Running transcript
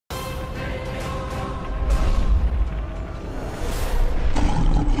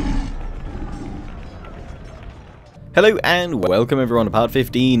Hello and welcome everyone to part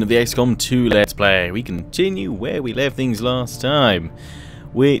 15 of the XCOM 2 Let's Play. We continue where we left things last time,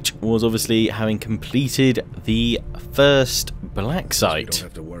 which was obviously having completed the first black site. We don't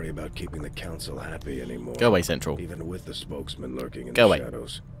have to worry about keeping the council happy anymore. Go away, Central. Even with the spokesman lurking in Go the away.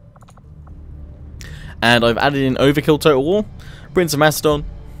 shadows. And I've added in Overkill Total War, Prince of Macedon,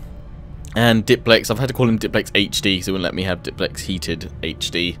 and Diplex. I've had to call him Diplex HD because it wouldn't let me have Diplex Heated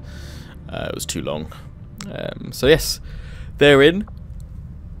HD. It was too long. So yes, they're in.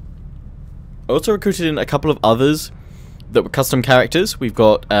 I also recruited in a couple of others that were custom characters. We've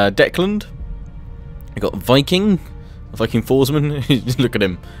got Declan. We've got Viking Forsman. Look at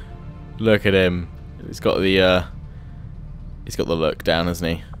him. Look at him. He's got the look down,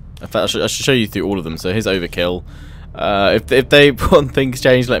 hasn't he? In fact, I should show you through all of them. So here's Overkill. If they want things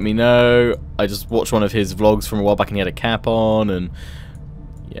changed, let me know. I just watched one of his vlogs from a while back and he had a cap on, and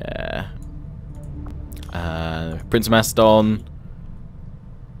yeah. Prince of Macedon.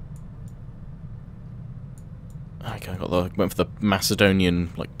 Okay, went for the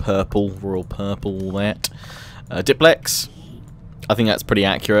Macedonian like purple, royal purple. All that. Diplex. I think that's pretty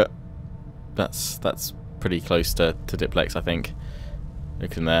accurate. That's pretty close to Diplex, I think.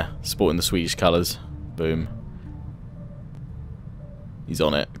 Look in there, sporting the Swedish colours. Boom. He's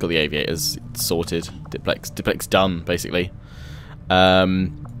on it. Got the aviators sorted. Diplex done, basically.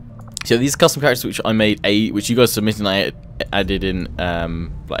 So these are custom characters which I made, which you guys submitted and I added in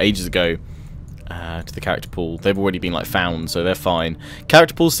like ages ago to the character pool. They've already been like found, so they're fine.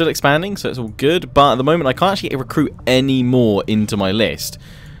 Character pool's still expanding, so it's all good. But at the moment, I can't actually recruit any more into my list.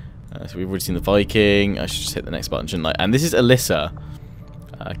 So we've already seen the Viking. I should just hit the next button, shouldn't I? And this is Alyssa,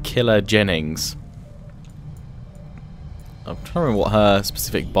 Killer Jennings. I'm trying to remember what her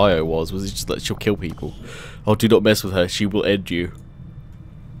specific bio was. Was it just that she'll kill people? Oh, do not mess with her. She will end you.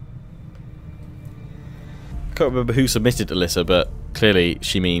 I can't remember who submitted Alyssa, but clearly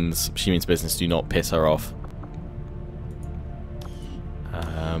she means business. Do not piss her off.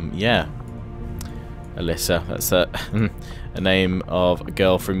 Yeah, Alyssa. That's a name of a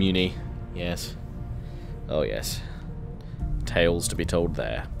girl from uni. Yes. Oh yes. Tales to be told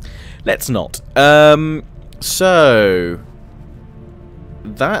there. Let's not. So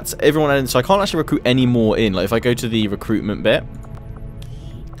that's everyone in. So I can't actually recruit any more in. Like if I go to the recruitment bit,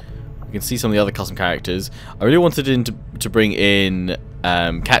 you can see some of the other custom characters. I really wanted to bring in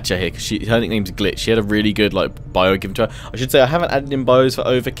Katja here because her nickname's Glitch. She had a really good like bio given to her. I should say I haven't added in bios for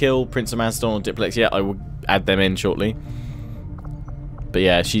Overkill, Prince of Macedon, or Diplex yet. I will add them in shortly. But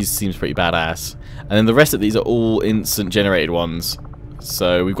yeah, she seems pretty badass. And then the rest of these are all instant generated ones.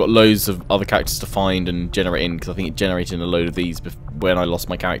 So we've got loads of other characters to find and generate in because I think it generated in a load of these when I lost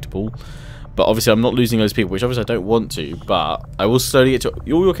my character pool. But obviously I'm not losing those people, which obviously I don't want to, but I will slowly get to...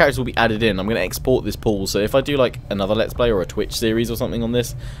 All your characters will be added in. I'm going to export this pool, so if I do like another Let's Play or a Twitch series or something on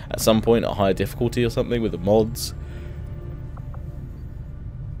this, at some point at higher difficulty or something with the mods,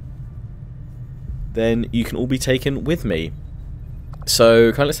 then you can all be taken with me.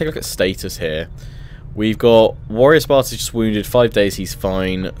 So, let's take a look at status here. We've got Warrior Sparta just wounded, 5 days, he's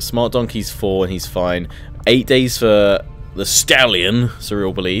fine. Smart Donkey's 4 and he's fine. 8 days for the Stallion,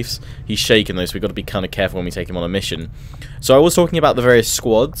 Surreal Beliefs. He's shaken though, so we've got to be kind of careful when we take him on a mission. So I was talking about the various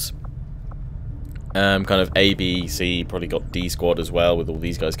squads. Kind of A, B, C, probably got D squad as well, with all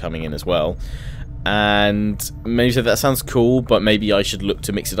these guys coming in as well. And maybe said that sounds cool, but maybe I should look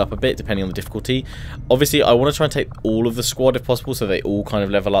to mix it up a bit depending on the difficulty. Obviously, I want to try and take all of the squad if possible, so they all kind of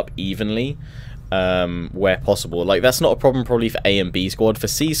level up evenly where possible. Like that's not a problem probably for A and B squad. For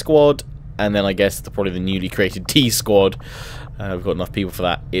C squad, and then I guess probably the newly created D squad, we've got enough people for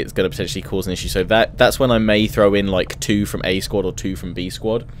that. It's going to potentially cause an issue. So that's when I may throw in like 2 from A squad or 2 from B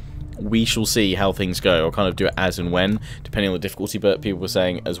squad. We shall see how things go. I'll kind of do it as and when, depending on the difficulty. But people were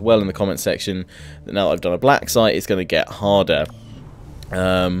saying as well in the comment section that now that I've done a black site, it's going to get harder.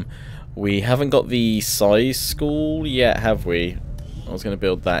 We haven't got the size school yet, have we? I was going to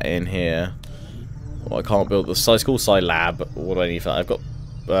build that in here. Well, I can't build the size school, sci lab. What do I need for that? I've got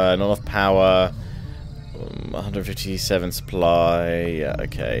not enough power. 157 supply. Yeah,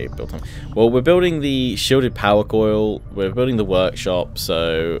 okay. Built on. Well, we're building the shielded power coil. We're building the workshop.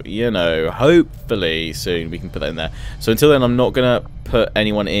 So, you know, hopefully soon we can put that in there. So until then, I'm not going to put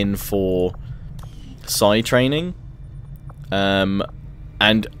anyone in for psi training. And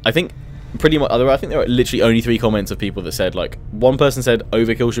I think pretty much, I think there are literally only 3 comments of people that said, like, one person said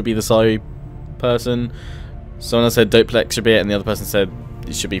Overkill should be the psi person. Someone else said Doplex should be it, and the other person said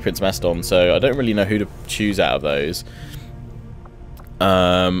it should be Prince of Macedon. So I don't really know who to choose out of those.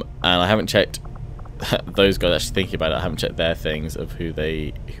 And I haven't checked those guys actually thinking about it. I haven't checked their things of who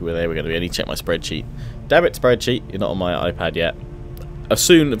they were going to be. I need to check my spreadsheet. Damn it, spreadsheet! You're not on my iPad yet.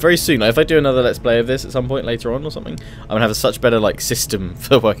 Soon, very soon. If I do another Let's Play of this at some point later on or something, I'm gonna have a such better like system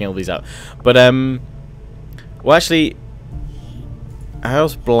for working all these out. But well, actually,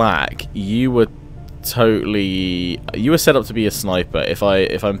 House Black, you were set up to be a sniper. If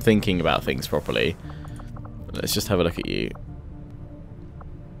I'm thinking about things properly, let's just have a look at you.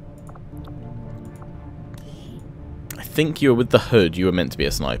 I think you were with the hood. You were meant to be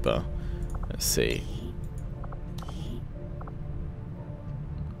a sniper. Let's see.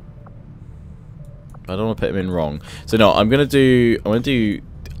 I don't want to put him in wrong. So no, I'm gonna do.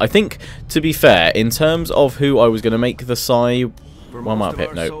 I think, to be fair, in terms of who I was gonna make the Psy. One might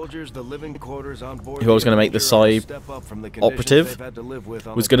pick. No. Who I was gonna make the Psy operative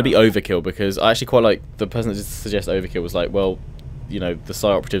was gonna be Overkill, because I actually quite like the person that just suggested Overkill was like, well, you know, the Psy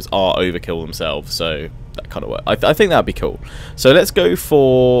operatives are Overkill themselves, so that kind of works. I think that'd be cool. So let's get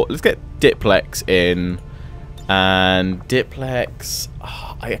Diplex in. And Diplex,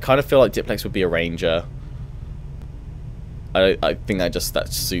 I kind of feel like Diplex would be a ranger. I think that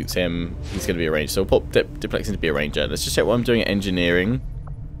suits him. He's going to be a ranger, so we'll put Diplex in to be a ranger. Let's just check what I'm doing at engineering.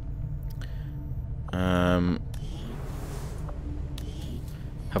 Have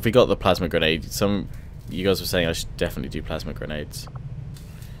we got the plasma grenade? You guys were saying I should definitely do plasma grenades,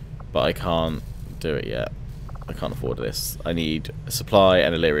 but I can't do it yet. I can't afford this. I need a supply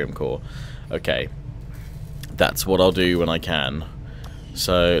and a lyrium core. Okay. That's what I'll do when I can.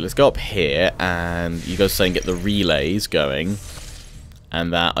 So let's go up here, and you guys are saying get the relays going,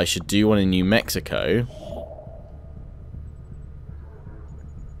 and that I should do one in New Mexico,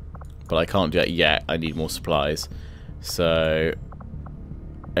 but I can't do that yet. I need more supplies. So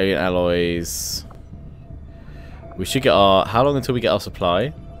alien alloys. We should get our. How long until we get our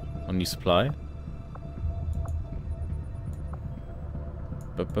supply? Our new supply.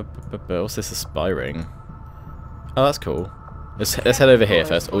 What's this aspiring? Oh, that's cool. Let's head over here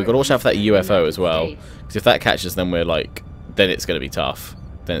first. Oh, we've got to watch out for that UFO as well, because if that catches, then we're like, then it's going to be tough.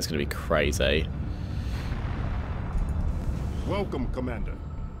 Then it's going to be crazy. Welcome, Commander.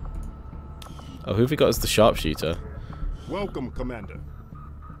 Oh, who have we got as the sharpshooter? Welcome, Commander.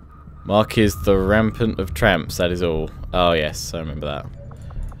 Mark is the rampant of tramps. That is all. Oh yes, I remember that.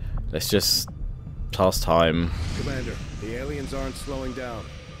 Let's just pass time. Commander, the aliens aren't slowing down.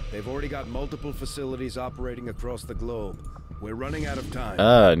 They've already got multiple facilities operating across the globe. We're running out of time.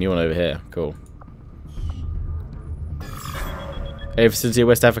 Ah, new one over here. Cool. Hey, facility of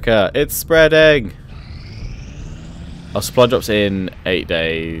West Africa. It's spreading! Our supply drops in 8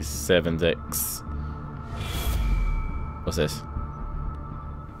 days, 7 days. What's this?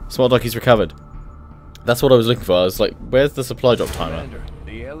 Smart donkey's recovered. That's what I was looking for. I was like, where's the supply drop timer?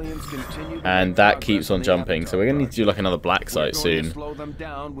 And that keeps on jumping, so we're going to need to do like another black site soon.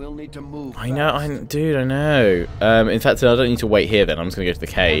 I know, dude, I know. In fact, I don't need to wait here then. I'm just going to go to the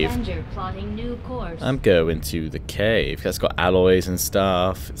cave. I'm going to the cave. That's got alloys and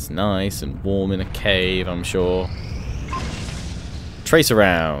stuff. It's nice and warm in a cave, I'm sure. Tracer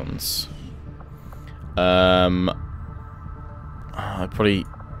rounds. I probably...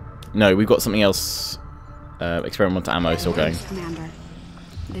 No, we've got something else. Experimental ammo still going.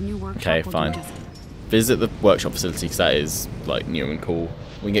 Okay, fine. Visit the workshop facility, because that is like new and cool.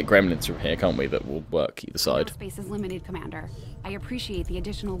 We can get gremlins from here, can't we? That will work either side. Space is limited, Commander. I appreciate the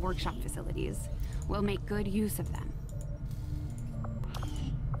additional workshop facilities. We'll make good use of them.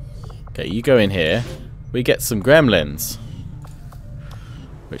 Okay, you go in here. We get some gremlins,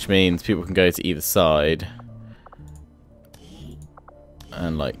 which means people can go to either side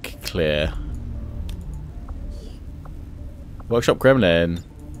and like clear. Workshop gremlin.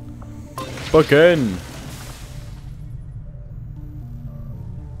 Booking.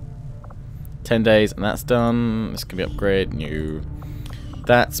 10 days and that's done. This can be upgraded. New.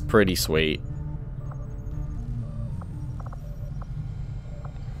 That's pretty sweet.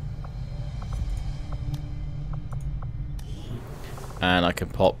 And I can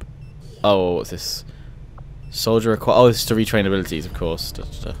pop. Oh, what's this? Soldier require. Oh, this is to retrain abilities, of course.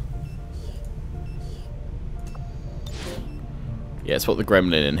 Yeah, let's put the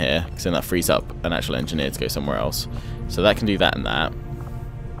gremlin in here, because then that frees up an actual engineer to go somewhere else. So that can do that and that.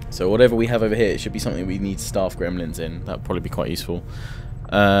 So whatever we have over here, it should be something we need staff gremlins in. That would probably be quite useful.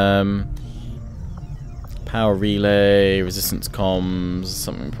 Power relay, resistance comms,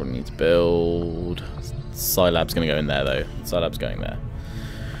 something we probably need to build. Scilab's going to go in there, though. Scilab's going there.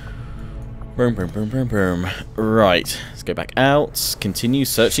 Boom, boom, boom, boom, boom. Right, let's go back out. Continue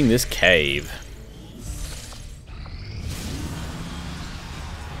searching this cave.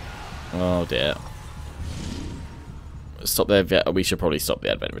 Oh dear. Stop their... We should probably stop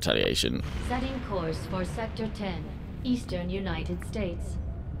the Advent Retaliation. Setting course for Sector 10, Eastern United States.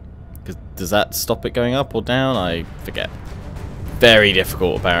 Does that stop it going up or down? I forget. Very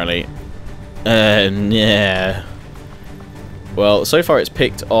difficult, apparently. Yeah. Well, so far it's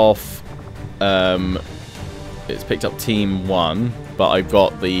picked off... it's picked up Team 1, but I've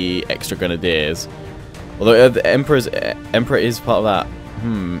got the extra Grenadiers. Although the Emperor is part of that.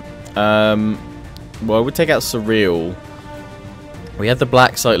 Well, I would take out Surreal. We had the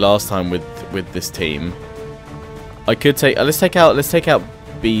black site last time with this team. I could take... let's take out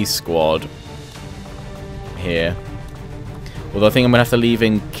B squad here. Although I think I'm gonna have to leave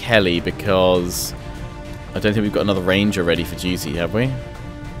in Kelly because I don't think we've got another Ranger ready for duty, have we?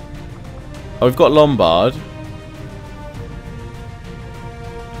 Oh, we've got Lombard.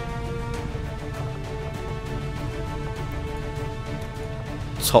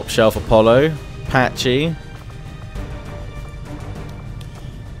 Top Shelf Apollo. Patchy.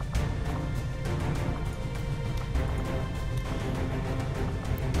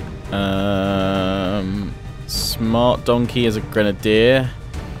 Smart Donkey as a Grenadier.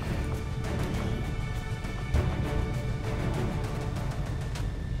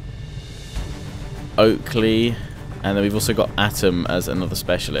 Oakley. And then we've also got Atom as another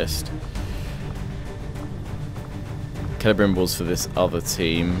specialist. Celebrimbles for this other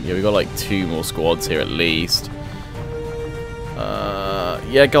team. Yeah, we've got like 2 more squads here at least.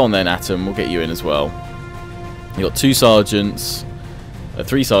 Yeah, go on then, Atom. We'll get you in as well. You've got 2 sergeants,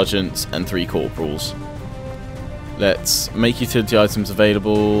 3 sergeants, and 3 corporals. Let's make utility items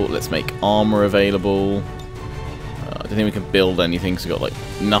available. Let's make armor available. I don't think we can build anything because we've got like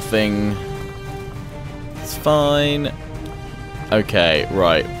nothing. It's fine. Okay,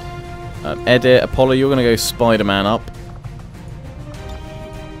 right. Edit. Apollo, you're going to go Spider-Man up.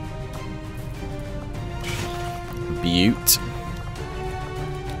 Butte.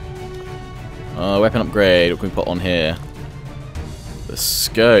 Weapon upgrade. What can we put on here? The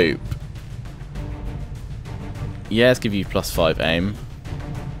scope. Yeah, let's give you +5 aim.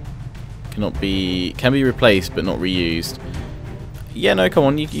 Can be replaced but not reused. Yeah, no, come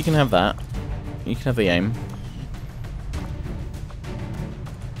on, you can have that. You can have the aim.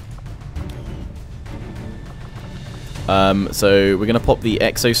 So we're gonna pop the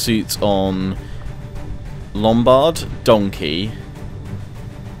exosuits on Lombard, Donkey,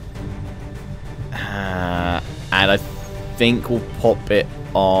 and I think we'll pop it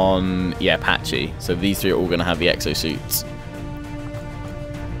on, yeah, Patchy. So these 3 are all going to have the exosuits.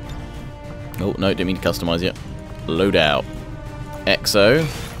 Oh, no, didn't mean to customize it. Load out. Exo.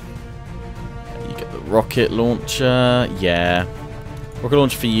 You get the rocket launcher. Yeah. Rocket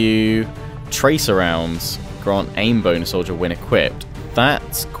launcher for you. Tracer rounds. Grant aim bonus soldier when equipped.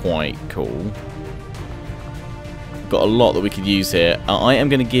 That's quite cool. Got a lot that we could use here. I am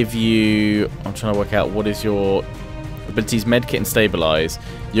going to give you... I'm trying to work out what is your... abilities, medkit and stabilize.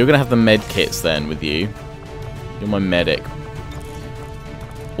 You're going to have the medkits then with you. You're my medic.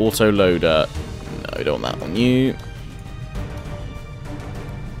 Auto loader. No, we don't want that on you.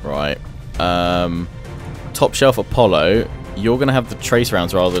 Right. Top shelf Apollo. You're going to have the trace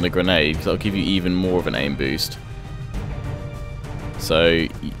rounds rather than a grenade because that'll give you even more of an aim boost. So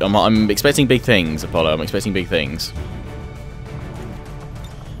I'm expecting big things, Apollo. I'm expecting big things.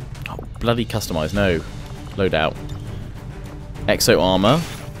 Oh, bloody customize. No. Load out. Exo armor.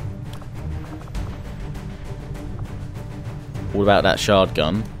 All about that shard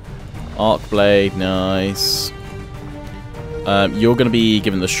gun. Arc blade, nice. You're going to be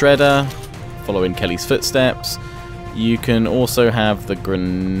given the shredder, following Kelly's footsteps. You can also have the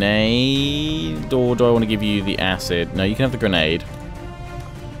grenade, or do I want to give you the acid? No, you can have the grenade.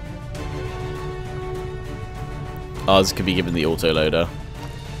 Ours could be given the autoloader.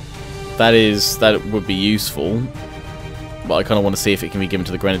 That would be useful. But I kind of want to see if it can be given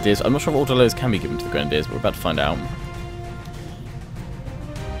to the Grenadiers. I'm not sure if autoloaders can be given to the Grenadiers, but we're about to find out.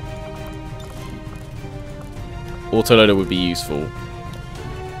 Autoloader would be useful.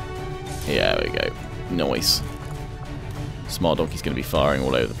 Yeah, there we go. Nice. Smart Donkey's going to be firing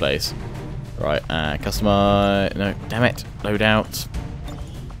all over the place. Right, customize... No, damn it. Load out.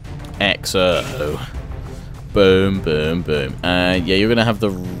 Exo. Boom, boom, boom. Yeah, you're going to have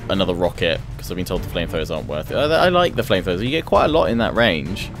another rocket. Because I've been told the flamethrowers aren't worth it. I like the flamethrowers. You get quite a lot in that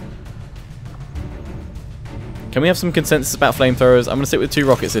range. Can we have some consensus about flamethrowers? I'm going to sit with 2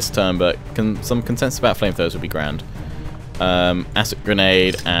 rockets this turn, but some consensus about flamethrowers would be grand. Acid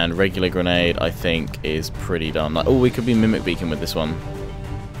grenade and regular grenade, I think, is pretty done. Like, oh, we could be mimic beacon with this one.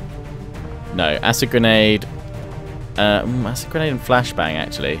 No, acid grenade. Acid grenade and flashbang,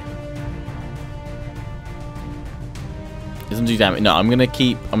 actually. Doesn't do damage. No, I'm gonna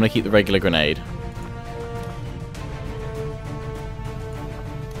keep the regular grenade.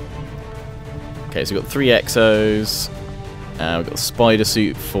 Okay, so we've got 3 exos. We've got the spider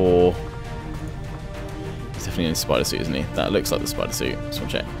suit for... He's definitely in the spider suit, isn't he? That looks like the spider suit. Just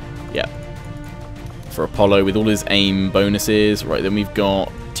want to check. Yeah. For Apollo with all his aim bonuses. Right, then we've got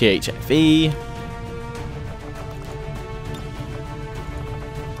THFE.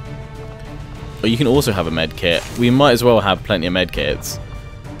 But you can also have a med kit. We might as well have plenty of med kits.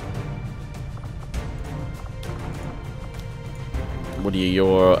 What are you?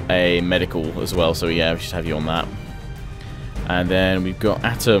 You're a medical as well, so yeah, we should have you on that. And then we've got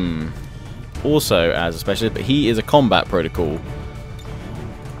Atom also as a specialist, but he is a combat protocol.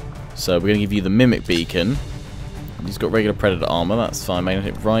 So we're going to give you the Mimic Beacon. He's got regular Predator armor, that's fine.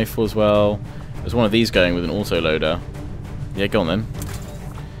 Magnetic Rifle as well. There's one of these going with an autoloader. Yeah, go on then.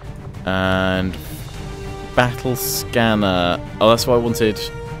 And Battle Scanner. Oh, that's what I wanted.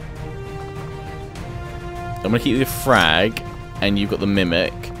 I'm going to keep the frag, and you've got the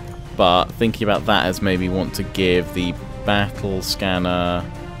Mimic. But thinking about that as maybe want to give the Battle Scanner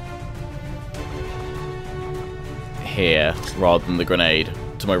here rather than the grenade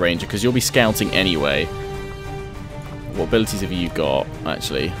to my ranger, because you'll be scouting anyway. What abilities have you got,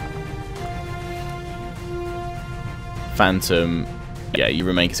 actually? Phantom. Yeah, you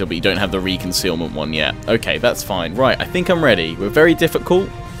remain concealed, but you don't have the reconcealment one yet. Okay, that's fine. Right, I think I'm ready. We're very difficult.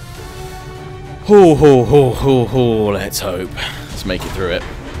 Ho, ho, ho, ho, ho. Let's hope. Let's make it through it.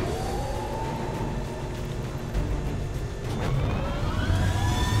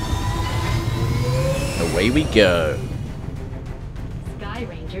 Away we go. Sky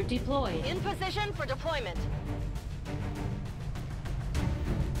Ranger deployed. In position for deployment.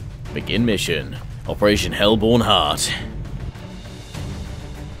 Begin mission. Operation Hellborn Heart.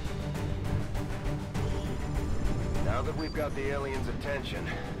 Now that we've got the aliens' attention,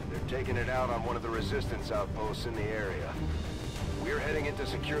 they're taking it out on one of the resistance outposts in the area. We're heading in to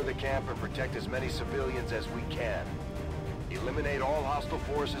secure the camp and protect as many civilians as we can. Eliminate all hostile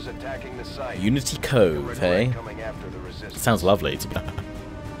forces attacking the site. Unity Cove, hey? Sounds lovely to be.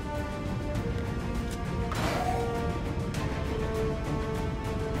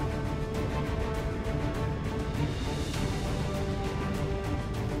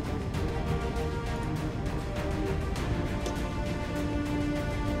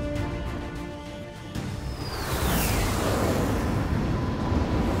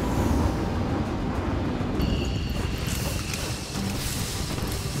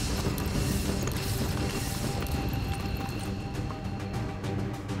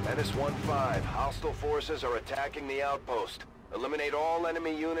 Menace 1-5, hostile forces are attacking the outpost. Eliminate all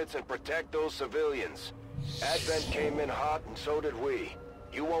enemy units and protect those civilians. Advent came in hot and so did we.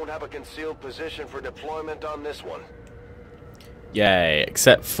 You won't have a concealed position for deployment on this one. Yay,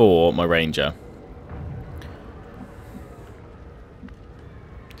 except for my ranger.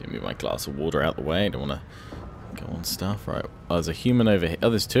 Give me my glass of water out the way. I don't want to go on stuff. Right. Oh, there's a human over here. Oh,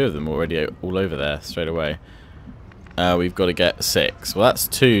 there's 2 of them already all over there straight away. We've got to get 6. Well, that's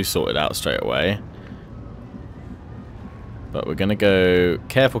 2 sorted out straight away. But we're going to go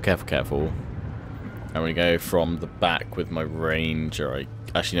careful, careful, careful. And we go from the back with my ranger.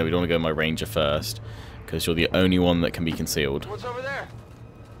 Actually, no, we don't want to go with my ranger first, because you're the only one that can be concealed. What's over there?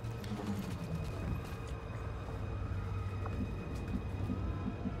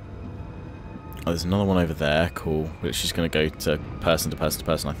 Oh, there's another one over there. Cool. Which is going to go to person to person to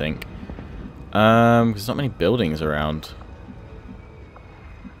person, I think. There's not many buildings around.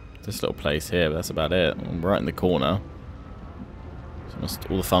 This little place here, but that's about it. I'm right in the corner. So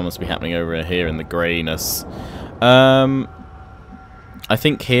all the fun must be happening over here in the greyness. I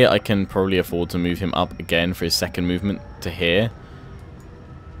think here I can probably afford to move him up again for his second movement to here.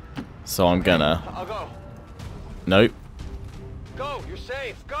 So I'm gonna. I'll go. Nope. Go, you're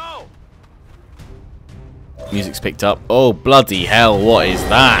safe. Go. Music's picked up. Oh bloody hell! What is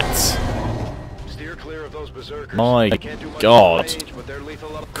that? My God.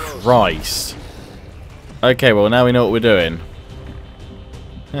 Christ. Okay, well now we know what we're doing.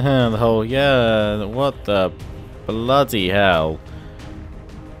 The whole, yeah, what the bloody hell.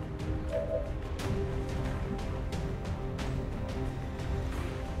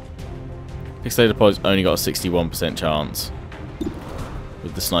 Pixelated Deploy's only got a 61% chance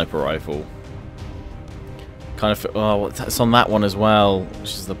with the sniper rifle. Kind of, oh, it's on that one as well,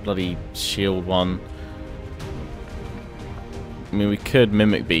 which is the bloody shield one. I mean, we could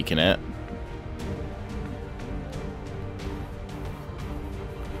Mimic Beacon it.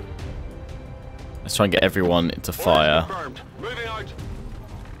 Let's try and get everyone into fire.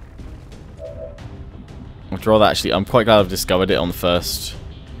 I'd rather actually... I'm quite glad I've discovered it on the first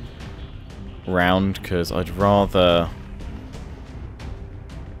round, because I'd rather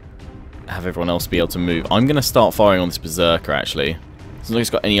have everyone else be able to move. I'm going to start firing on this Berserker, actually. It's not like it's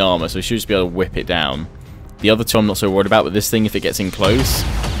got any armor, so we should just be able to whip it down. The other two I'm not so worried about, but this thing, if it gets in close,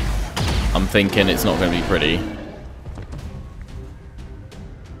 I'm thinking it's not going to be pretty.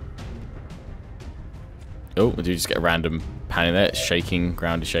 Oh, we do just get a random pan in there. It's shaking.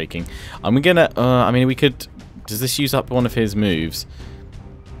 Ground is shaking. I'm going to... I mean, we could... Does this use up one of his moves?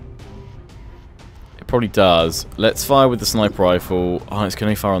 It probably does. Let's fire with the sniper rifle. Oh, it's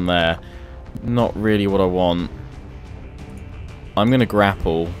going to fire on there. Not really what I want. I'm going to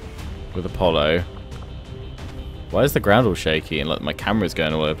grapple with Apollo. Why is the ground all shaky and like my camera's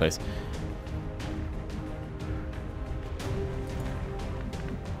going all over the place?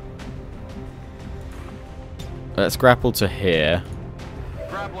 Let's grapple to here.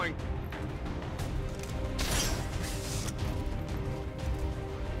 Grappling.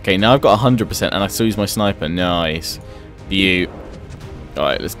 Okay, now I've got 100% and I still use my sniper. Nice.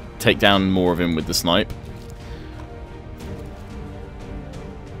 Alright, let's take down more of him with the snipe.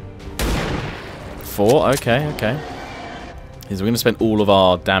 4, okay. We're going to spend all of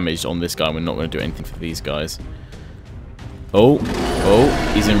our damage on this guy and we're not going to do anything for these guys. Oh,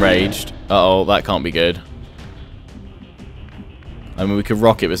 he's enraged. Uh-oh, that can't be good. I mean, we could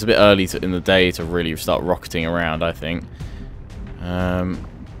rocket, but it's a bit early in the day to really start rocketing around, I think.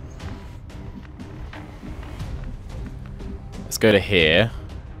 Let's go to here.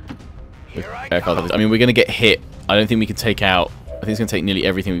 I mean, we're going to get hit. I don't think we can take out... I think it's going to take nearly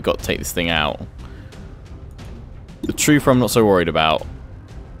everything we've got to take this thing out. The Trooper I'm not so worried about.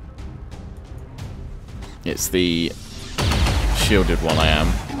 It's the shielded one I am.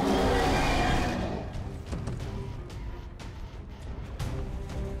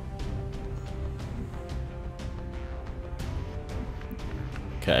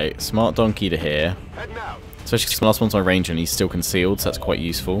 Okay, smart donkey to here. Especially because the last one's my ranger and he's still concealed, so that's quite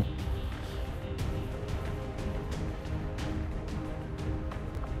useful.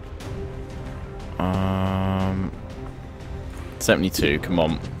 72, come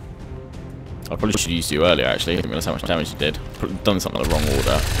on. I probably should have used you earlier, actually. I didn't realise how much damage you did. Done something in the wrong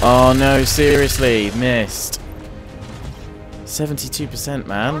order. Oh no, seriously, missed. 72%,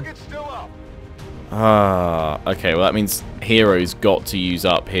 man. Ah, okay, well that means Hero's got to use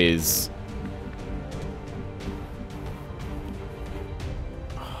up his...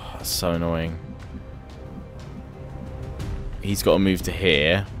 Oh, that's so annoying. He's got to move to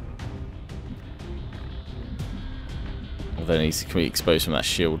here. Well, then he's can be exposed from that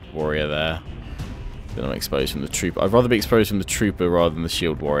shield warrior there. Then I'm exposed from the trooper. I'd rather be exposed from the trooper rather than the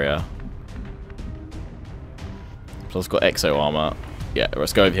shield warrior. Plus, got exo armor. Yeah,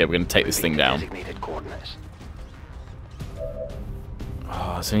 let's go over here. We're going to take this thing down.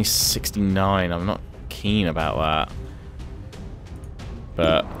 Oh, it's only 69. I'm not keen about that.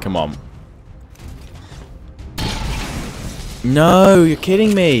 But, come on. No, you're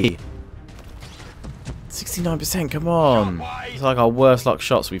kidding me. 69%, come on. It's like our worst luck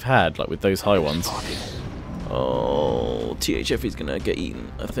shots we've had, like with those high ones. Oh, THF is going to get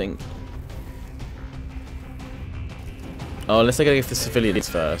eaten, I think. Oh, unless they're going to go for the civilians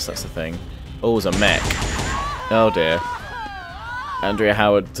first, that's the thing. Oh, it's a mech. Oh dear. Andrea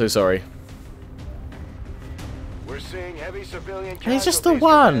Howard, so sorry. We're seeing heavy civilian Hey, it's just the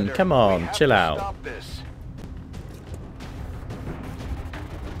one! Come on, chill out.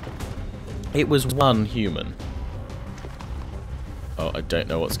 It was one human. Oh, I don't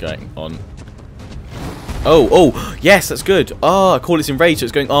know what's going on. Oh, yes, that's good. Oh, I call it enraged, so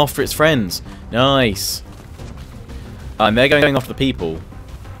it's going after its friends. Nice. And they're going after the people.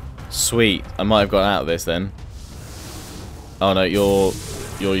 Sweet. I might have got out of this then. Oh no, you're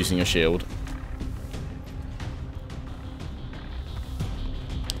using your shield.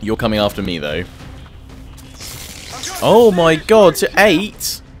 You're coming after me though. Oh my god, to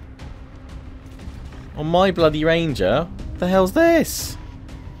 8? On my bloody ranger? What the hell's this?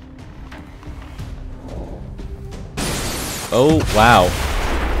 Oh, wow.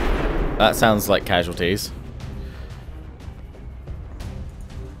 That sounds like casualties.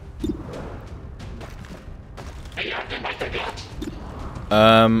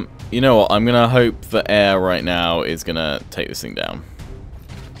 You know what? I'm gonna hope that air right now is gonna take this thing down.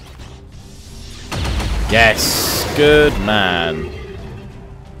 Yes! Good man.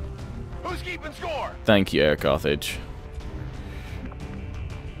 Who's keeping score? Thank you, Air Carthage.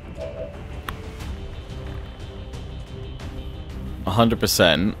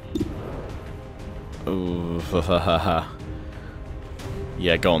 %. Ooh,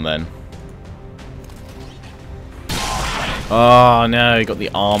 yeah, go on then. Oh no, he got the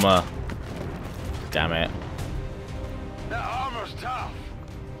armor. Damn it. That armor's tough.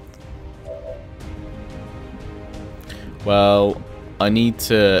 Well, I need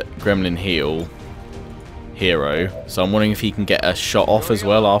to gremlin heal Hero, so I'm wondering if he can get a shot off as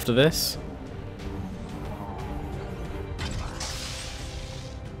well after this.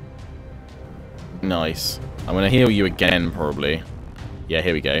 Nice. I'm going to heal you again, probably. Yeah,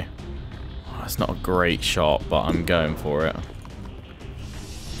 here we go. Oh, that's not a great shot, but I'm going for it.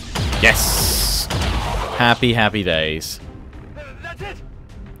 Yes! Happy, happy days. That's it.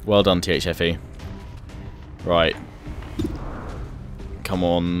 Well done, THFE. Right. Come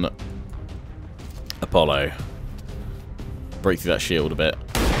on, Apollo. Break through that shield a bit.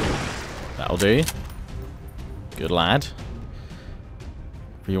 That'll do. Good lad.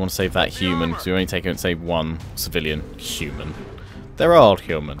 You want to save that human, because you only take and save one civilian human. They're all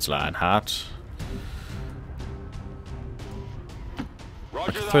humans, Lionheart. I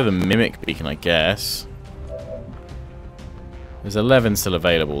could throw the mimic beacon, I guess. There's 11 still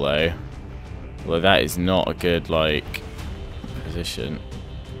available, though. Although that is not a good, like, position.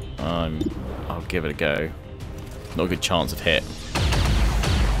 I'll give it a go. Not a good chance of hit.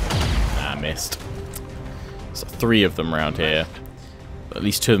 Nah, missed. So 3 of them around here. At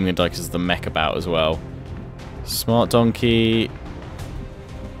least 2 of them are going to die because there's the mech about as well. Smart donkey.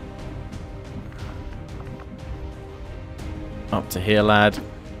 Up to here, lad.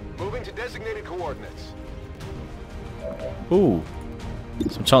 Moving to designated coordinates. Ooh.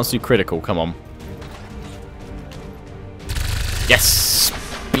 Some chance to do critical, come on. Yes!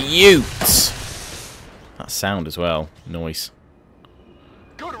 Beaut! That sound as well. Noise.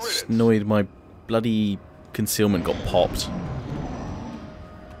 Just annoyed my bloody concealment got popped.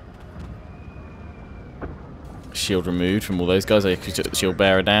 Shield removed from all those guys. I actually took the shield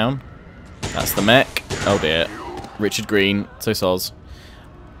bearer down. That's the mech. Oh dear. Richard Green. So soz.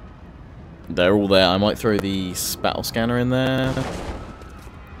 They're all there. I might throw the battle scanner in there.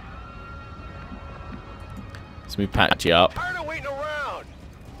 Let's move Patchy up. Tired of waiting around.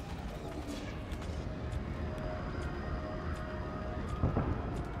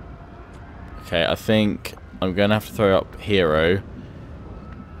 Okay, I think I'm going to have to throw up Hero. I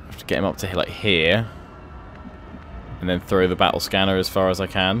have to get him up to like here. And then throw the battle scanner as far as I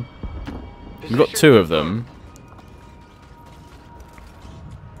can. We've got 2 of them.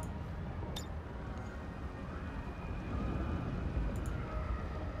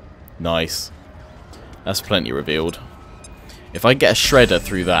 Nice. That's plenty revealed. If I get a shredder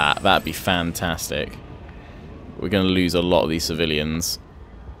through that, that'd be fantastic. We're going to lose a lot of these civilians.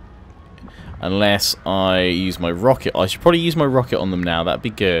 Unless I use my rocket. I should probably use my rocket on them now. That'd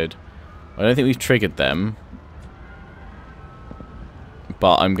be good. I don't think we've triggered them.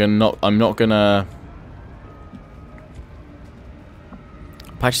 But I'm not gonna.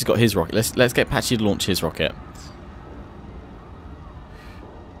 Patchy's got his rocket. Let's get Patchy to launch his rocket.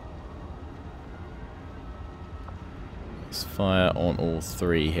 Let's fire on all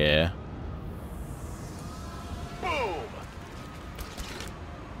 3 here. Boom.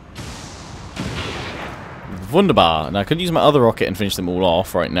 Wunderbar. Now I could use my other rocket and finish them all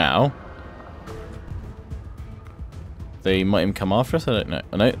off right now. They might even come after us, I don't know.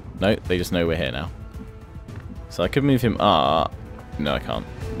 Oh, no, they just know we're here now. So I could move him up. No, I can't.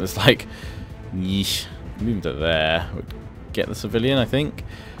 There's like... Yeesh. Move him to there. Would get the civilian, I think.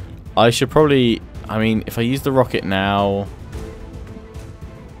 I should probably... I mean, if I use the rocket now...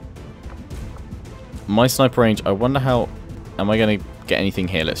 My sniper range, I wonder how... Am I going to get anything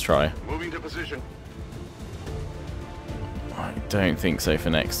here? Let's try. Moving to position. I don't think so for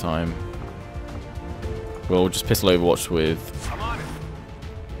next time. We'll just pistol overwatch with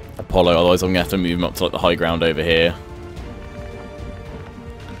Apollo, otherwise I'm going to have to move him up to like the high ground over here.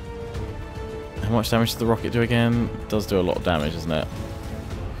 How much damage does the rocket do again? It does do a lot of damage, doesn't it?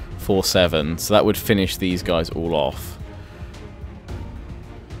 4-7, so that would finish these guys all off.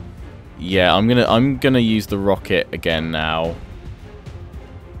 Yeah, I'm gonna use the rocket again now.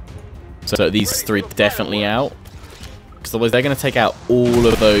 So these 3 definitely out. Because otherwise they're going to take out all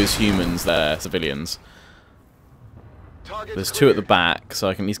of those humans there, civilians. There's 2 at the back, so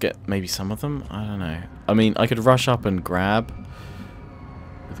I can at least get maybe some of them. I don't know. I mean, I could rush up and grab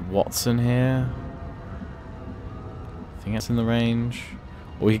with Watson here. I think that's in the range.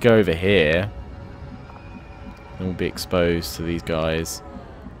 Or we could go over here. Then we'll be exposed to these guys.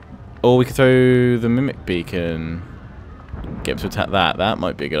 Or we could throw the mimic beacon. Get them to attack that. That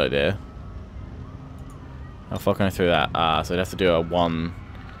might be a good idea. How far can I throw that? Ah, so I'd have to do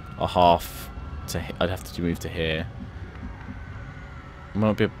a half. I'd have to move to here.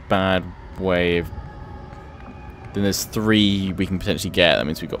 Might be a bad way of Then there's 3 we can potentially get. That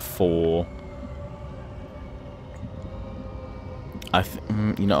means we've got 4.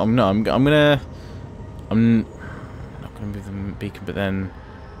 You know, I'm not gonna move the beacon, but then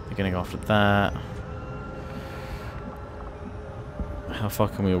they're gonna go after that. How far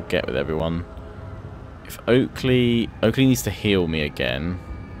can we all get with everyone? If Oakley needs to heal me again.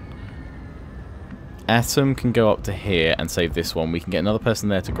 Atom can go up to here and save this one. We can get another person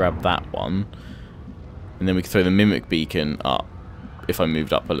there to grab that one. And then we can throw the Mimic Beacon up if I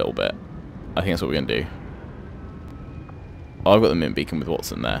moved up a little bit. I think that's what we're going to do. Oh, I've got the Mimic Beacon with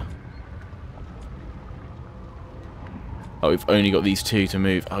Watson there. Oh, we've only got these 2 to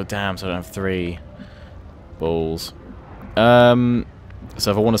move. Oh, damn, so I don't have 3. Balls. So if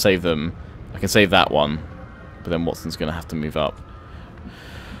I want to save them, I can save that one. But then Watson's going to have to move up.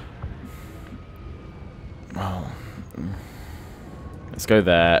 Oh. Let's go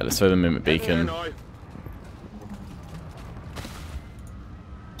there. Let's throw the Mimic Beacon.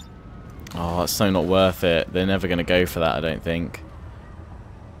 Oh, that's so not worth it. They're never going to go for that, I don't think.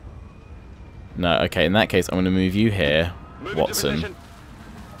 No, okay, in that case, I'm going to move you here, Watson.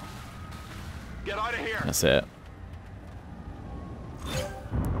 Get out of here. That's it.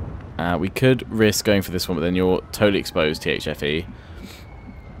 We could risk going for this one, but then you're totally exposed, THFE.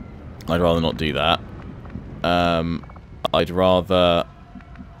 I'd rather not do that. I'd rather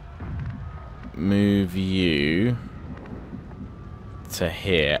move you to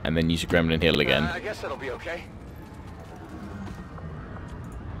here and then use your Gremlin heal again. I guess that'll be okay.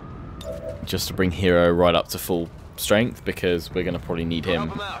 Just to bring Hero right up to full strength, because we're going to probably need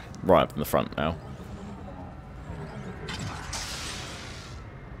him right up in the front now.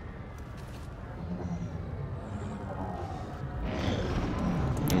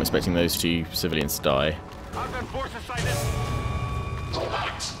 I'm expecting those 2 civilians to die.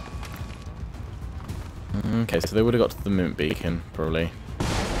 Okay, so they would have got to the Mimic Beacon, probably.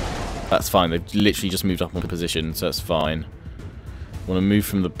 That's fine, they've literally just moved up one position, so that's fine. Want to move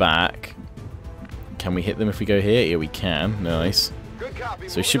from the back. Can we hit them if we go here? Yeah, we can. Nice.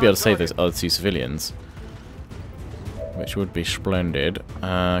 So we should be able to save those other 2 civilians, which would be splendid.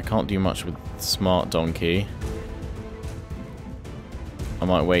 Can't do much with Smart Donkey. I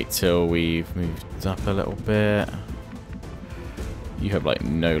might wait till we've moved up a little bit. You have like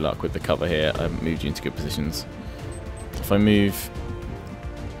no luck with the cover here. I haven't moved you into good positions. If I move...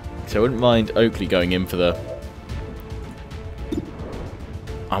 So I wouldn't mind Oakley going in for the...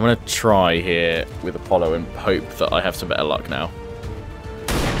 I'm going to try here with Apollo and hope that I have some better luck now.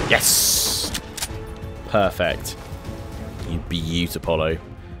 Yes! Perfect. You beaut, Apollo.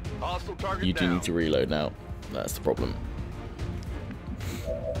 You do need to reload now. That's the problem.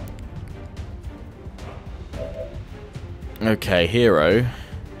 Okay, Hero.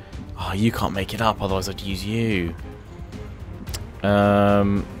 Oh, you can't make it up, otherwise I'd use you.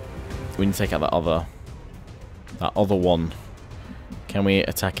 We need to take out that other one. Can we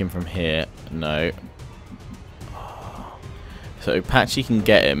attack him from here? No. So Patchy can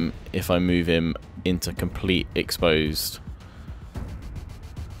get him if I move him into complete exposed.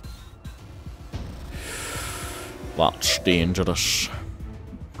 That's dangerous.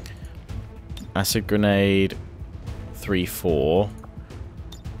 Acid grenade. 3-4.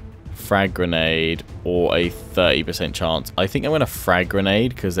 Frag grenade or a 30% chance. I think I'm going to frag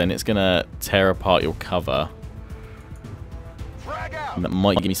grenade because then it's going to tear apart your cover. And that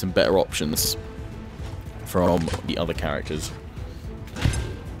might give me some better options from the other characters.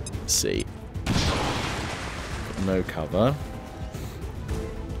 Let's see. No cover.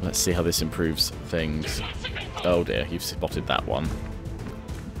 Let's see how this improves things. Oh dear, you've spotted that one.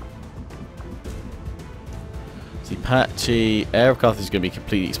 See, Patchy, Air of Carthage is going to be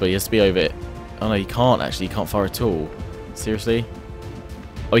completely exposed. He has to be over it. Oh no, you can't actually. You can't fire at all. Seriously?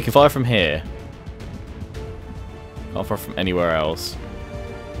 Oh, you can fire from here. Can't fire from anywhere else.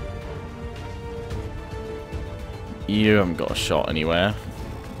 You haven't got a shot anywhere.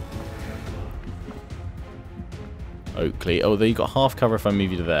 Oakley. Oh, there you got half cover if I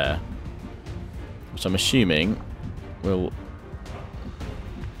move you to there. Which I'm assuming will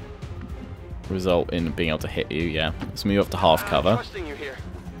result in being able to hit you, yeah. Let's move up to half cover.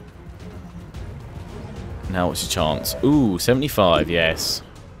 Now what's your chance? Ooh, 75, yes.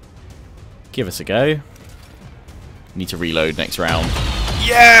 Give us a go. Need to reload next round.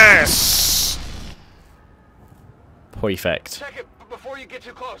 Yes! Perfect. Check it before you get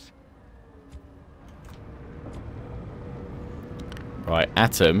too close. Right,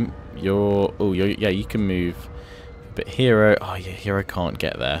 Atom, you're... Oh, yeah, you can move. But Hero... Oh, yeah, Hero can't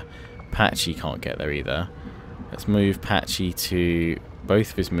get there. Patchy can't get there either. Let's move Patchy to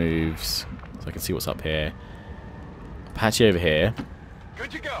both of his moves so I can see what's up here. Apache over here.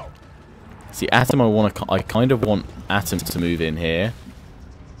 Good to go. See, Atom, I kind of want Atom to move in here.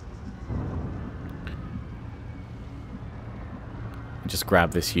 Just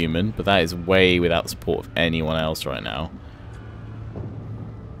grab this human, but that is way without support of anyone else right now.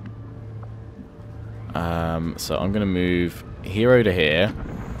 So I'm going to move Hero to here,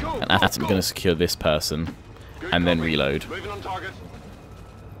 and Atom going to secure this person, and then reload. Moving on target.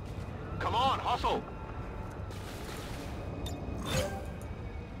 Come on, hustle.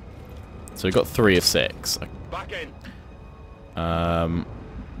 So we've got 3 of 6. Back in.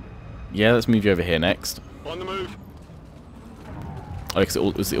 Yeah, let's move you over here next. On the move. Oh, because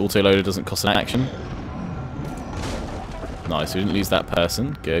the autoloader doesn't cost an action. Nice, we didn't lose that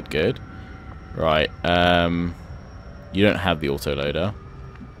person. Good, good. Right, you don't have the autoloader.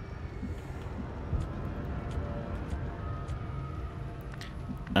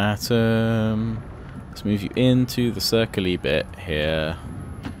 Atom. Let's move you into the circle-y bit here.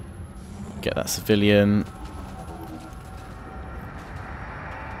 Get that civilian.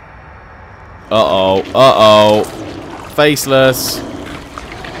 Uh-oh, uh-oh. Faceless.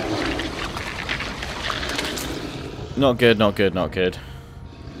 Not good, not good, not good.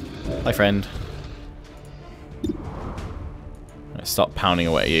 Hi, friend. Let's start pounding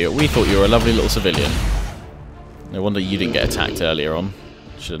away at you. We thought you were a lovely little civilian. No wonder you didn't get attacked earlier on.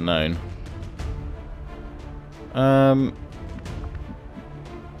 Should have known.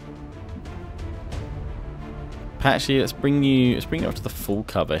 Patchy, let's bring you up to the full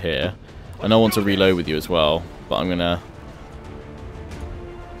cover here. And I want to reload with you as well, but I'm gonna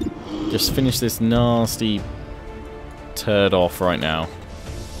just finish this nasty turd off right now.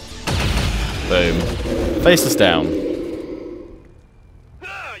 Boom. Faceless down. You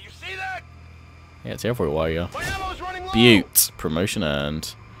see that? Yeah, it's here for a while, yeah. My ammo's running low. Butte. Promotion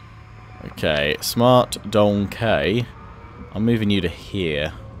earned. Okay, Smart Donkey. I'm moving you to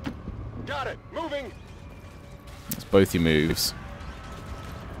here. Got it. Moving. That's both your moves.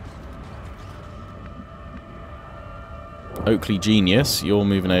 Oakley Genius, you're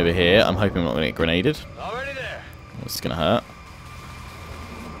moving over here. I'm hoping I'm not going to get grenaded. Already there. This is going to hurt.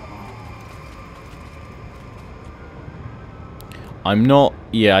 I'm not...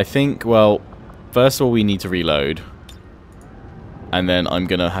 Yeah, I think, well, first of all, we need to reload. And then I'm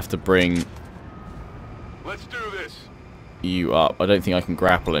going to have to bring... Let's do this. You up. I don't think I can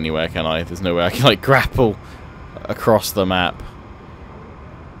grapple anywhere, can I? There's no way I can, like, grapple across the map.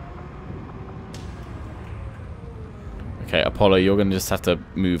 Okay, Apollo, you're going to just have to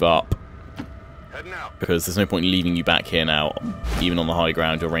move up. Heading out. Because there's no point in leaving you back here now. Even on the high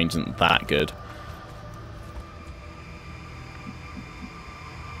ground, your range isn't that good.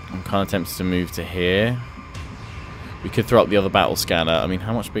 I'm kind of tempted to move to here. We could throw up the other battle scanner. I mean,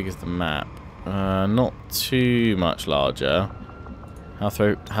 how much big is the map? Not too much larger. How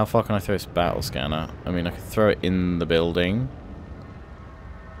far can I throw this battle scanner? I mean, I could throw it in the building.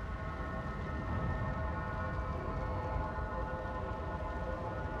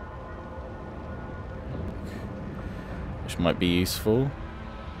 Which might be useful.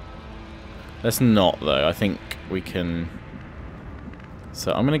 Let's not, though. I think we can...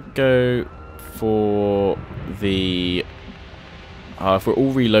 So I'm going to go for the... if we're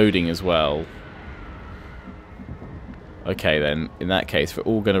all reloading as well... Okay, then. In that case, if we're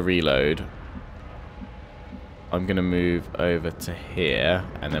all going to reload... I'm going to move over to here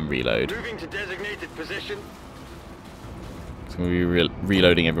and then reload. Moving to designated position. So I'm going to be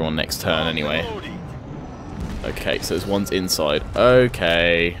reloading everyone next turn anyway. Okay, so there's one's inside.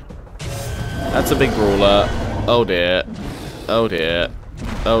 Okay. That's a big brawler. Oh dear. Oh dear.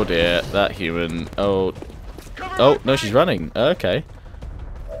 Oh dear. That human. Oh. Oh, no, she's running. Okay.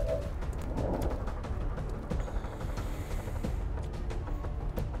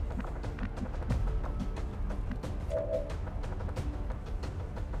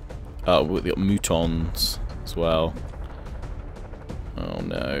 Oh, we've got mutons as well. Oh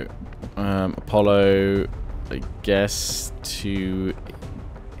no. Apollo, I guess to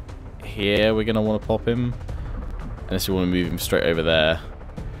here we're going to want to pop him. Unless we want to move him straight over there.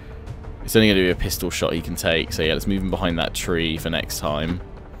 It's only going to be a pistol shot he can take. So yeah, let's move him behind that tree for next time.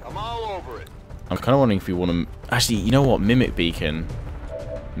 I'm all over it. I'm kind of wondering if we want to... Actually, you know what? Mimic Beacon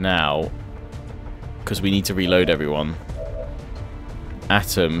now. Because we need to reload everyone.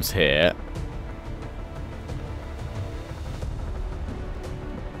 Atom's here.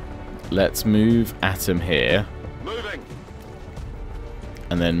 Let's move Atom here. Moving.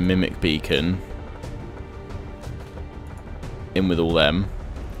 And then Mimic Beacon in with all them.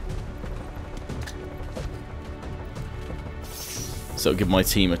 So it'll give my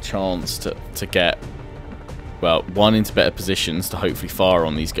team a chance to get well, one into better positions to hopefully fire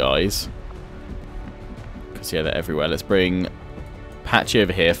on these guys. Because, yeah, they're everywhere. Let's bring Patchy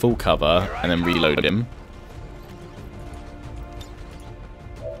over here, full cover, and then reload him.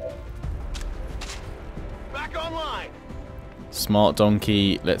 Back online. Smart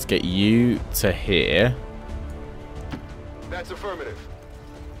Donkey, let's get you to here. That's affirmative.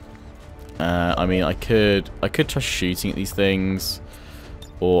 I mean, I could try shooting at these things,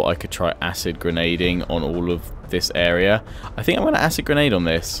 or I could try acid grenading on all of this area. I think I'm going to acid grenade on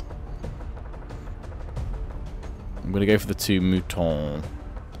this. I'm going to go for the 2 moutons.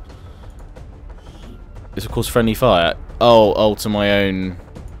 It's of course friendly fire. Oh, to my own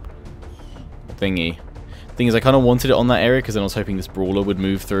thingy. Thing is, I kind of wanted it on that area because then I was hoping this brawler would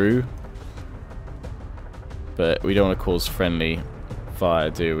move through. But we don't want to cause friendly fire,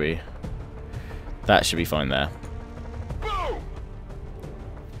 do we? That should be fine there. Boom!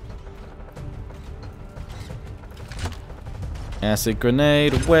 Acid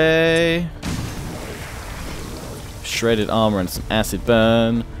grenade away. Shredded armor and some acid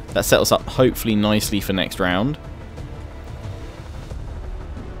burn. That sets us up hopefully nicely for next round.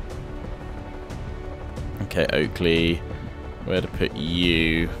 Okay, Oakley. Where to put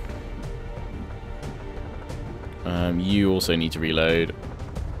you? You also need to reload.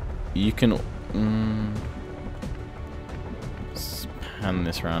 You can... let's pan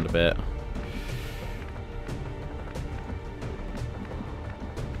this around a bit.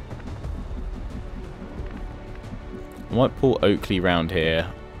 I might pull Oakley round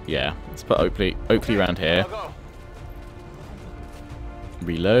here. Yeah, let's put Oakley round here.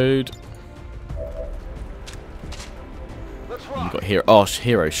 Reload. We've got Hero. Oh,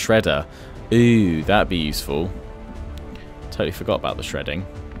 Hero Shredder. Ooh, that'd be useful. Totally forgot about the shredding.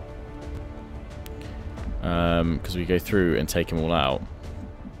 Because we go through and take them all out.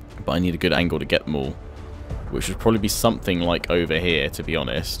 But I need a good angle to get them all. Which would probably be something like over here, to be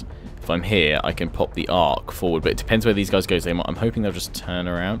honest. If I'm here, I can pop the arc forward. But it depends where these guys go. So I'm hoping they'll just turn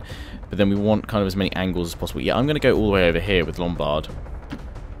around. But then we want kind of as many angles as possible. Yeah, I'm going to go all the way over here with Lombard.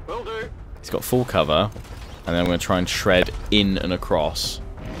 Will do. He's got full cover. And then I'm going to try and shred in and across.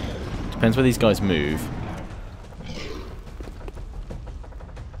 Depends where these guys move.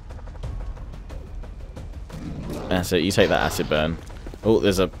 That's it. You take that acid burn. Oh,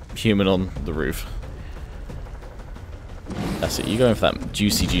 there's a human on the roof. That's it. You go in for that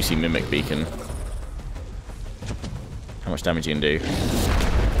juicy mimic beacon. How much damage you can do?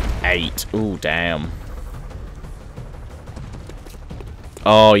 8. Oh, damn.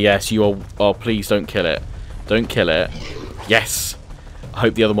 Oh, yes. You are... Oh, please don't kill it. Don't kill it. Yes. I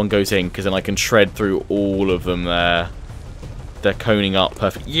hope the other one goes in, because then I can shred through all of them there. They're coning up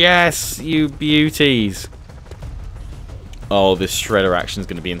perfect. Yes, you beauties. Oh, this shredder action is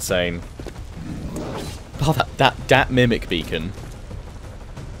going to be insane. Oh, that mimic beacon.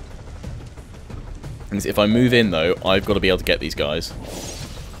 And if I move in, though, I've got to be able to get these guys.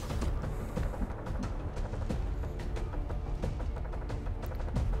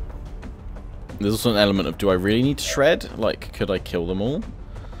 There's also an element of, do I really need to shred? Like, could I kill them all?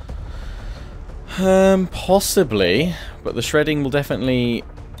 Possibly. But the shredding will definitely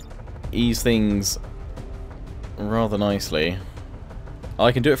ease things rather nicely.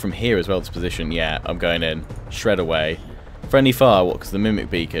 I can do it from here as well, this position. Yeah, I'm going in. Shred away. Friendly fire, what? Because the mimic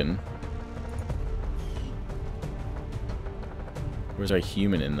beacon. Or is there a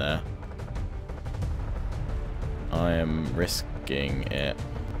human in there? I am risking it.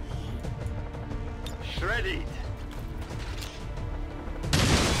 Shredded.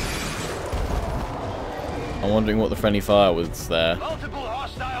 I'm wondering what the friendly fire was there. Multiple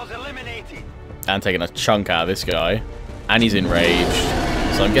hostiles eliminated. And taking a chunk out of this guy. And he's enraged.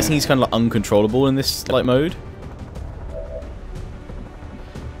 So I'm guessing he's kind of like uncontrollable in this like mode.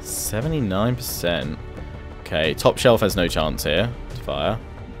 79%. Okay, top shelf has no chance here to fire.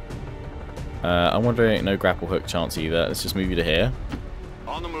 I'm wondering, no grapple hook chance either. Let's just move you to here.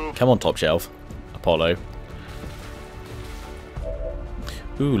 On the move. Come on, top shelf. Apollo.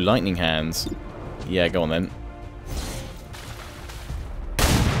 Ooh, lightning hands. Yeah, go on then.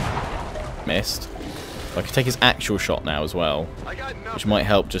 Missed. I could take his actual shot now as well, which might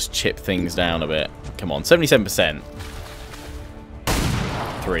help just chip things down a bit. Come on, 77%.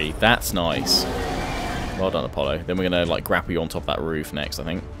 3. That's nice. Well done, Apollo. Then we're going to like grapple you on top of that roof next, I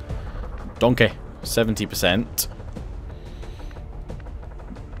think. Donkey. 70%.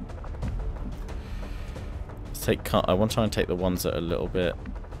 Let's take... I want to try and take the ones that are a little bit...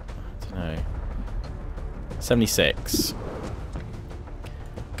 I don't know. 76.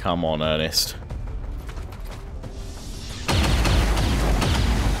 Come on, Ernest.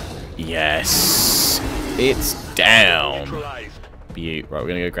 Yes. It's down. Beaut. Right, we're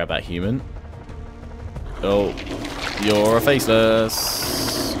gonna go grab that human. Oh, you're a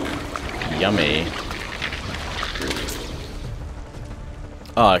faceless. Yummy.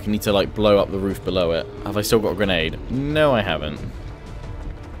 Oh, I need to like blow up the roof below it. Have I still got a grenade? No, I haven't.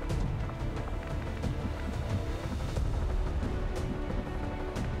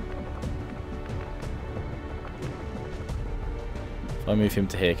 If I move him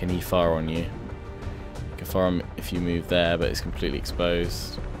to here, can he fire on you? You can fire him if you move there, but it's completely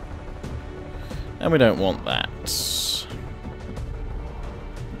exposed. And we don't want that.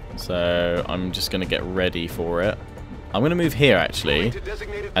 So I'm just going to get ready for it. I'm going to move here actually,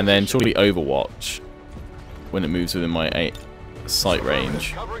 and then shortly Overwatch when it moves within my sight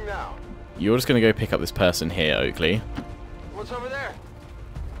range. You're just going to go pick up this person here, Oakley. What's over there?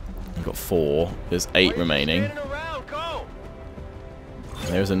 I've got 4. There's 8 remaining.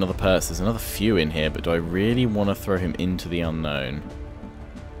 There's another person. There's another few in here, but do I really want to throw him into the unknown?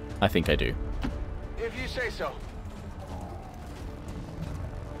 I think I do. If you say so.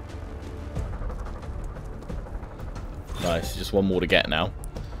 Nice, just one more to get now.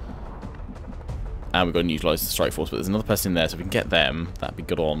 And we've got to utilise the strike force, but there's another person in there, so if we can get them, that'd be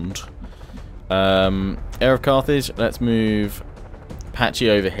good on. Heir of Carthage, let's move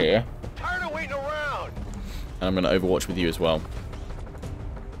Patchy over here. Tired of waiting around. And I'm going to Overwatch with you as well.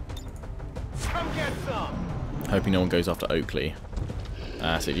 Come get some. Hoping no one goes after Oakley.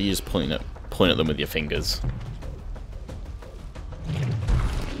 So you just point at them with your fingers.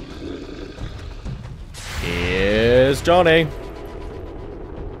 Here's Johnny.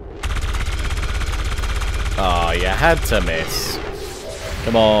 Oh, you had to miss.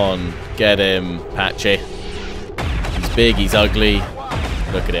 Come on, get him, Patchy. He's big, he's ugly.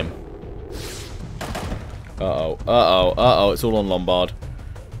 Look at him. Uh-oh, uh-oh, uh-oh, it's all on Lombard.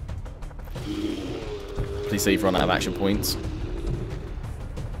 Please say you've run out of action points.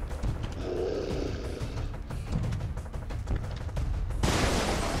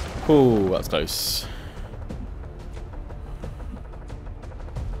 Ooh, that's close.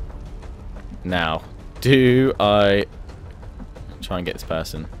 Now, do I try and get this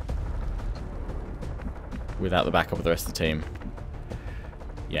person without the backup of the rest of the team?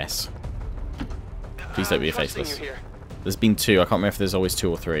 Yes. Please don't be a faceless. There's been 2. I can't remember if there's always 2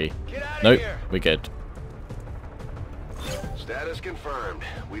 or 3. Nope, we're good. Status confirmed.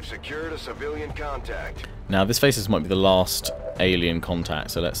 We've secured a civilian contact. Now, this faceless might be the last alien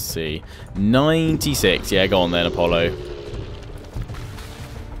contact, so let's see. 96. Yeah, go on then, Apollo.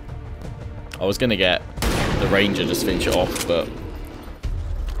 I was going to get the Ranger just finish it off, but...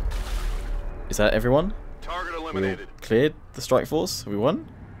 Is that everyone? Target eliminated. Cleared the strike force? Have we won?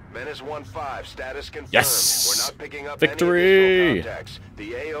 Menace 1-5, status confirmed. Yes! We're not picking up Victory! any additional contacts.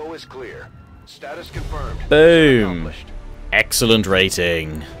 The AO is clear. Status confirmed. Boom! Excellent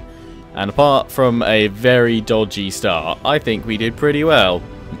rating. And apart from a very dodgy start, I think we did pretty well.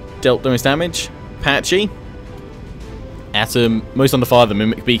 Dealt the most damage. Patchy. Atom. Most under fire, the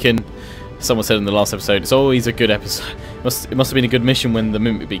Mimic Beacon. Someone said in the last episode, it's always a good episode. It must have been a good mission when the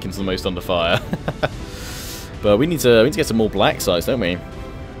Mimic Beacon's the most under fire. But we need to get some more black sites, don't we?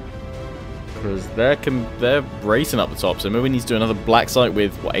 Because they're racing up the top, so maybe we need to do another black site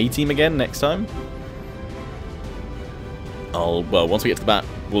with, what, A-Team again next time? Well, once we get to the bat,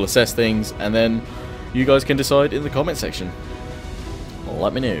 we'll assess things, and then you guys can decide in the comment section.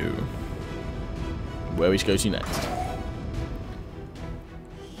 Let me know where we should go to next.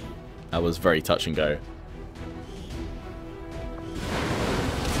 That was very touch and go.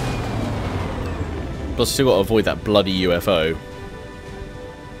 Plus, still got to avoid that bloody UFO.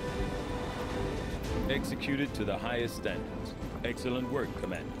 Executed to the highest standards. Excellent work,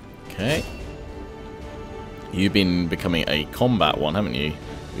 Commander. Okay. You've been becoming a combat one, haven't you?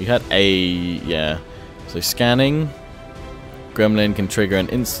 We had yeah. So scanning. Gremlin can trigger an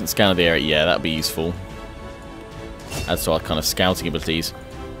instant scan of the area. Yeah, that'd be useful. As to our kind of scouting abilities.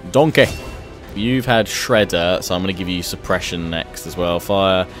 Donkey. You've had Shredder, so I'm going to give you suppression next as well.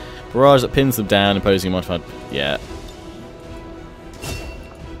 Fire. Barrage that pins them down, imposing modified. Yeah.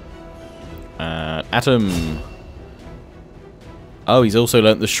 Atom. Oh, he's also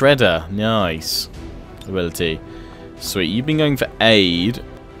learnt the Shredder. Nice. Ability. Sweet. You've been going for aid,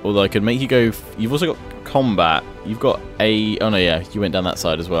 although I could make you go... You've also got combat. You've got a... Oh, no, yeah. You went down that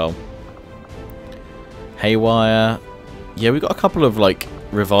side as well. Haywire. Yeah, we've got a couple of, like,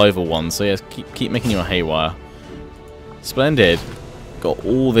 revival ones. So, yeah, keep making you a Haywire. Splendid. Got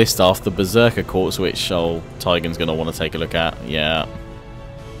all this stuff. The Berserker Quartz, which Tygan's going to want to take a look at. Yeah.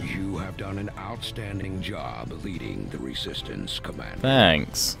 You have done an outstanding job leading the Resistance, Commander.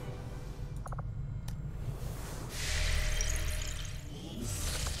 Thanks.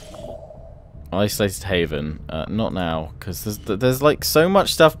 Isolated Haven. Not now, because there's like so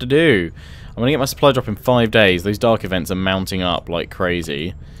much stuff to do. I'm going to get my supply drop in 5 days. Those dark events are mounting up like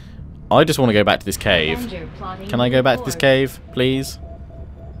crazy. I just want to go back to this cave. Can I go back to this cave, please?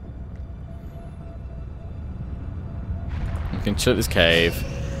 I can shut this cave.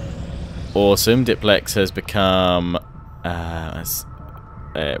 Awesome. Diplex has become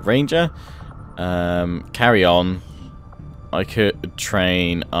Ranger. Carry on. I could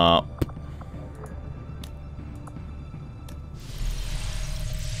train up.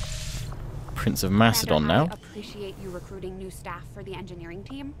 Prince of Macedon now. I appreciate you recruiting new staff for the engineering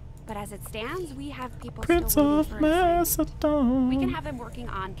team, but as it stands, we have people Prince still of waiting for Macedon. We can have them working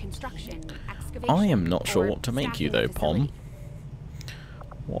on construction, excavation. I am not sure or what to make you staffing though, the Pom. facility.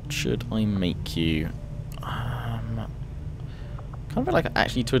 What should I make you? Kind of like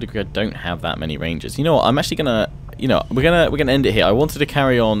actually to a degree I don't have that many rangers. You know what? I'm actually gonna, we're gonna end it here. I wanted to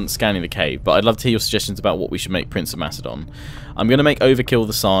carry on scanning the cave, but I'd love to hear your suggestions about what we should make Prince of Macedon. I'm gonna make Overkill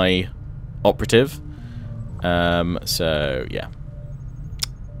the Psi operative. So yeah.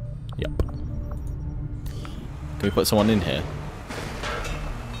 Yep. Can we put someone in here?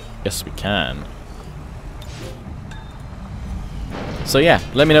 Yes, we can. So yeah,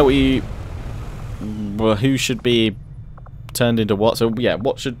 let me know what you, who should be turned into what. So yeah,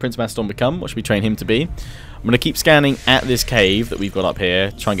 what should Prince of Macedon become? What should we train him to be? I'm going to keep scanning at this cave that we've got up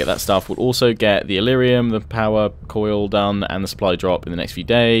here, try and get that stuff. We'll also get the Illyrium, the power coil done, and the supply drop in the next few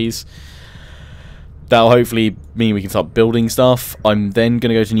days. That'll hopefully mean we can start building stuff. I'm then going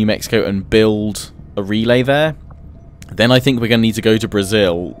to go to New Mexico and build a relay there. Then I think we're going to need to go to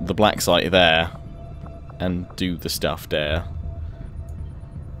Brazil, the black site there, and do the stuff there.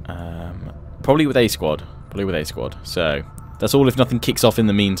 Probably with A squad. So that's all if nothing kicks off in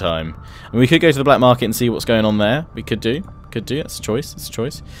the meantime. I mean, we could go to the black market and see what's going on there. We could do. That's a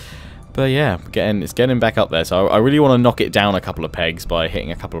choice. But yeah, it's getting back up there. So I really want to knock it down a couple of pegs by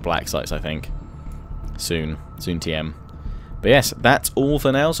hitting a couple of black sites, I think. Soon TM. But yes, that's all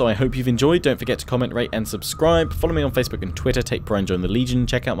for now, so I hope you've enjoyed. Don't forget to comment, rate, and subscribe. Follow me on Facebook and Twitter. Take pride and join the Legion.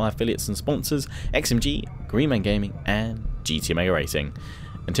 Check out my affiliates and sponsors, XMG, Greenman Gaming, and GT Mega Racing.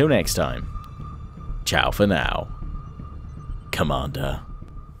 Until next time, ciao for now, Commander.